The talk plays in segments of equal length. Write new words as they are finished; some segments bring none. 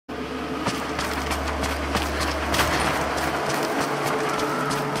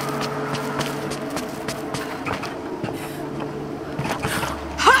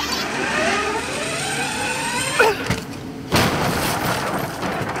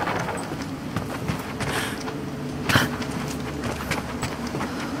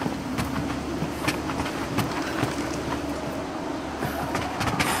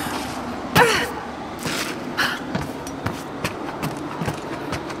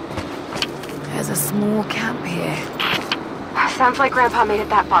there's a small camp here. Sounds like Grandpa made it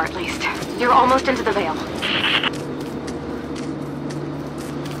that far at least. You're almost into the Vale.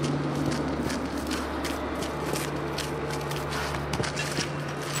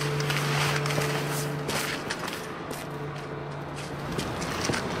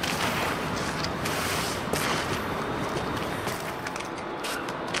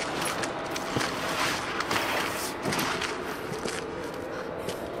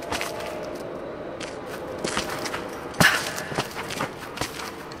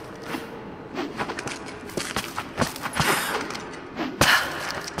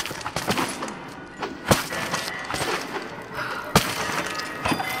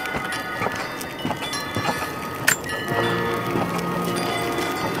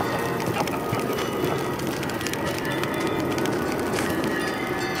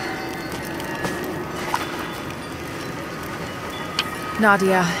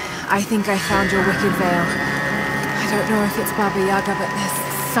 Nadia, I think I found your wicked veil. I don't know if it's Baba Yaga, but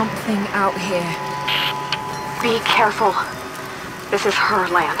there's something out here. Be careful. This is her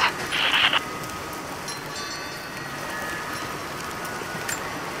land.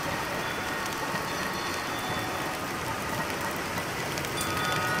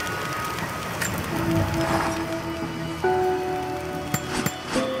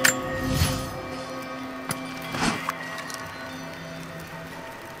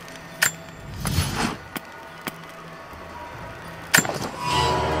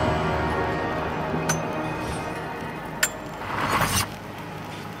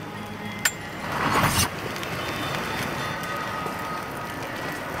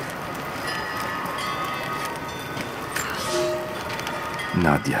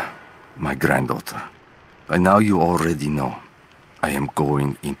 Nadia, my granddaughter. By now you already know. I am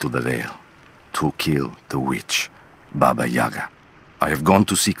going into the Vale to kill the witch, Baba Yaga. I have gone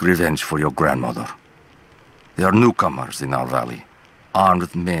to seek revenge for your grandmother. There are newcomers in our valley,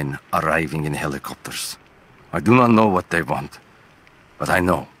 armed men arriving in helicopters. I do not know what they want, but I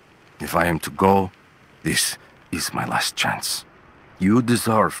know if I am to go, this is my last chance. You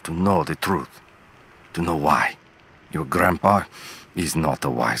deserve to know the truth, to know why. Your grandpa is not a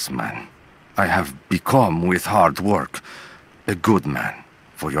wise man. I have become, with hard work, a good man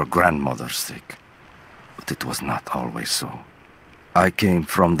for your grandmother's sake. But it was not always so. I came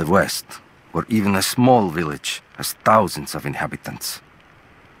from the west, where even a small village has thousands of inhabitants.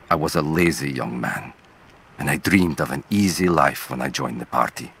 I was a lazy young man, and I dreamed of an easy life when I joined the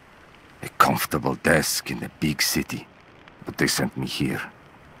party. A comfortable desk in a big city. But they sent me here,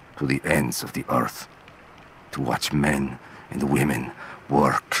 to the ends of the earth, to watch men and women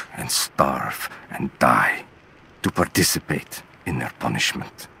work and starve and die, to participate in their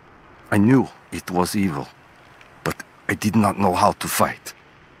punishment. I knew it was evil, but I did not know how to fight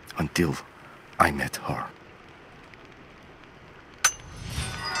until I met her.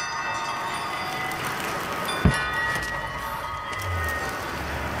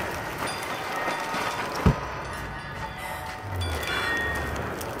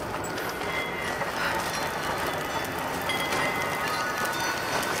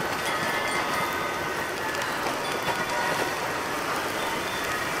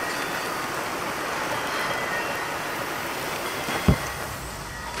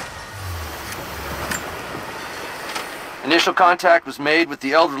 Initial contact was made with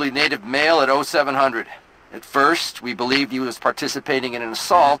the elderly native male at 0700. At first, we believed he was participating in an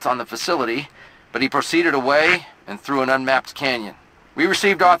assault on the facility, but he proceeded away and through an unmapped canyon. We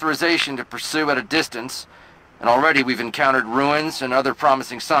received authorization to pursue at a distance, and already we've encountered ruins and other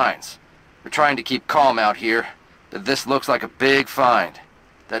promising signs. We're trying to keep calm out here, but this looks like a big find.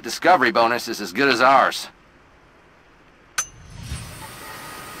 That discovery bonus is as good as ours.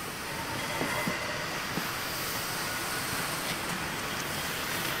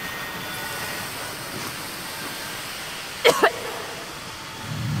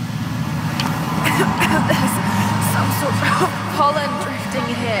 Pollen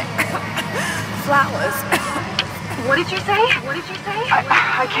drifting here. Flowers. What did you say? What did you say?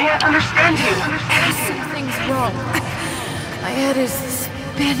 I can't understand you. Something's wrong. My head is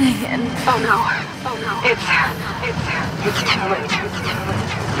spinning and... Oh no. Oh no. It's too late.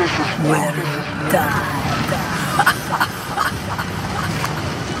 This is when you die.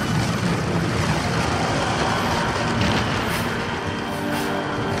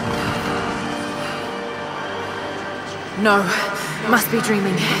 No, must be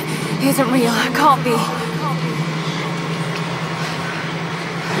dreaming. Isn't real, can't be.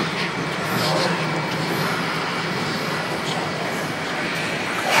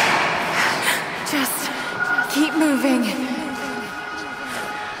 Just keep moving.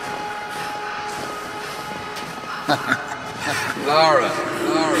 Lara.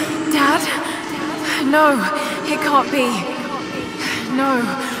 Dad? No, it can't be. No,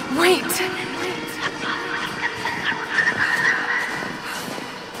 wait.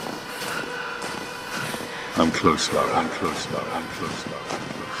 I'm close, Lara.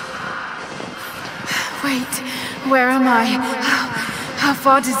 Wait, where am I? How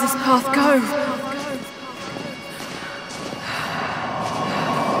far does this path go?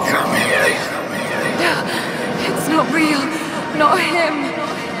 Come here. It's not real. Not him.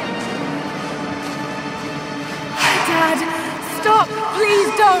 Dad, stop! Please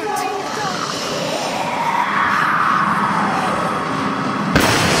don't!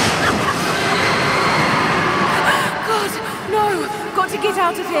 God, no! Got to get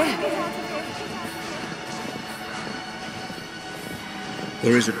out of here!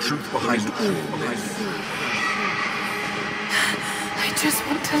 There is a truth behind all this. I just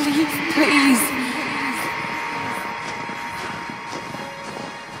want to leave, please.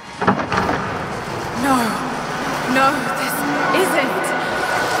 No, this isn't.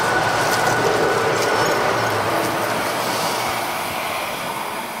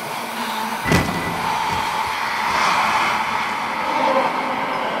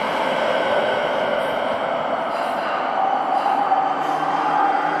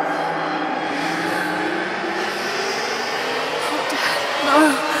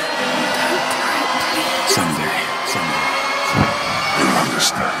 Someday. You'll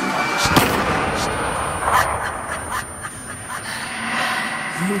understand.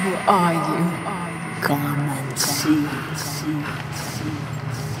 Who are you? Come and see.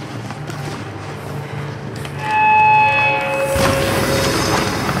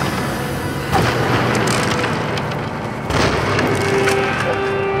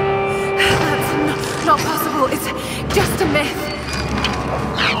 That's not possible. It's just a myth.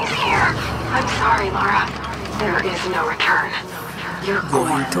 He's here. I'm sorry, Laura. There is no return. You're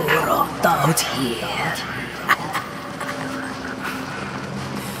Going to rot out here.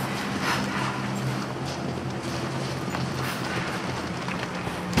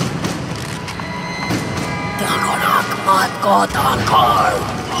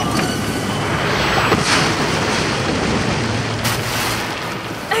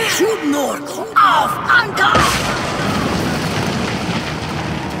 Shoot Nork off anchor!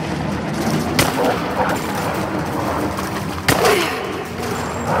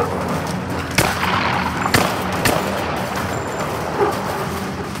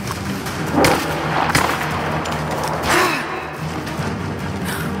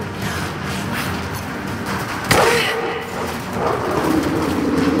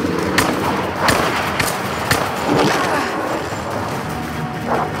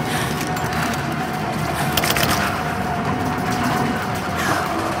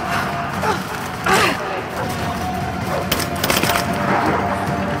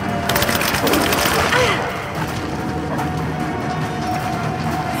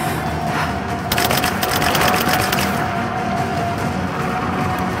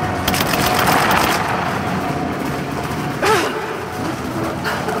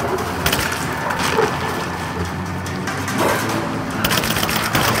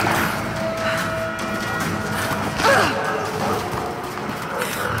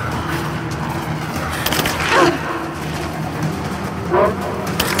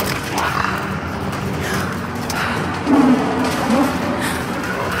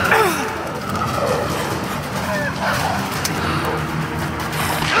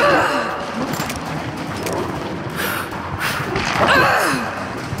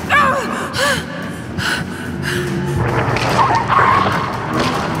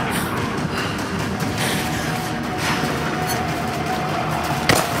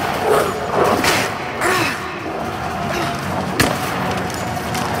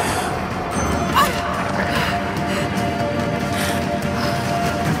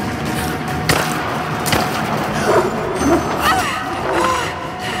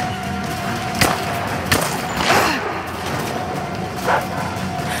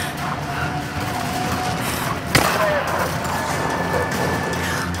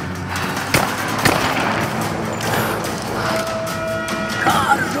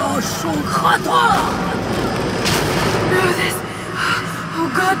 No, this... Oh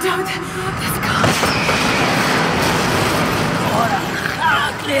God, don't... This can't...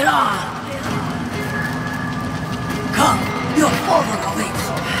 Come, your father awaits.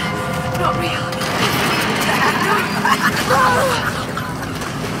 Not real.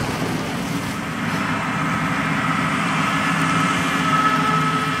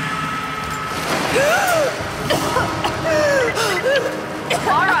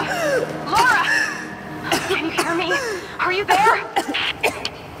 Laura! Can you hear hear me? Are you there?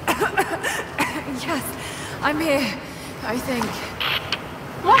 Yes, I'm here, I think.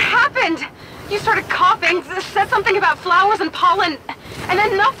 What happened? You started coughing, said something about flowers and pollen, and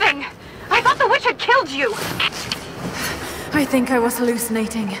then nothing. I thought the witch had killed you. I think I was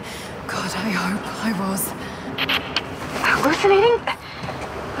hallucinating. God, I hope I was. Hallucinating?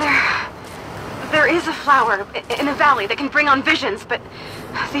 There is a flower in a valley that can bring on visions, but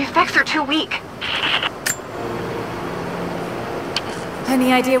the effects are too weak.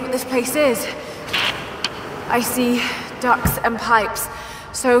 Any idea what this place is? I see ducts and pipes.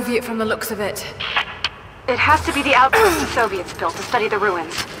 Soviet from the looks of it. It has to be the outpost the Soviets built to study the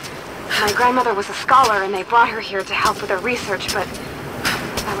ruins. My grandmother was a scholar and they brought her here to help with her research, but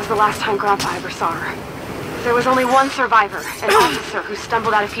that was the last time Grandpa ever saw her. There was only one survivor, an officer who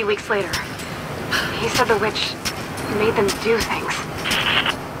stumbled out a few weeks later. He said the witch made them do things.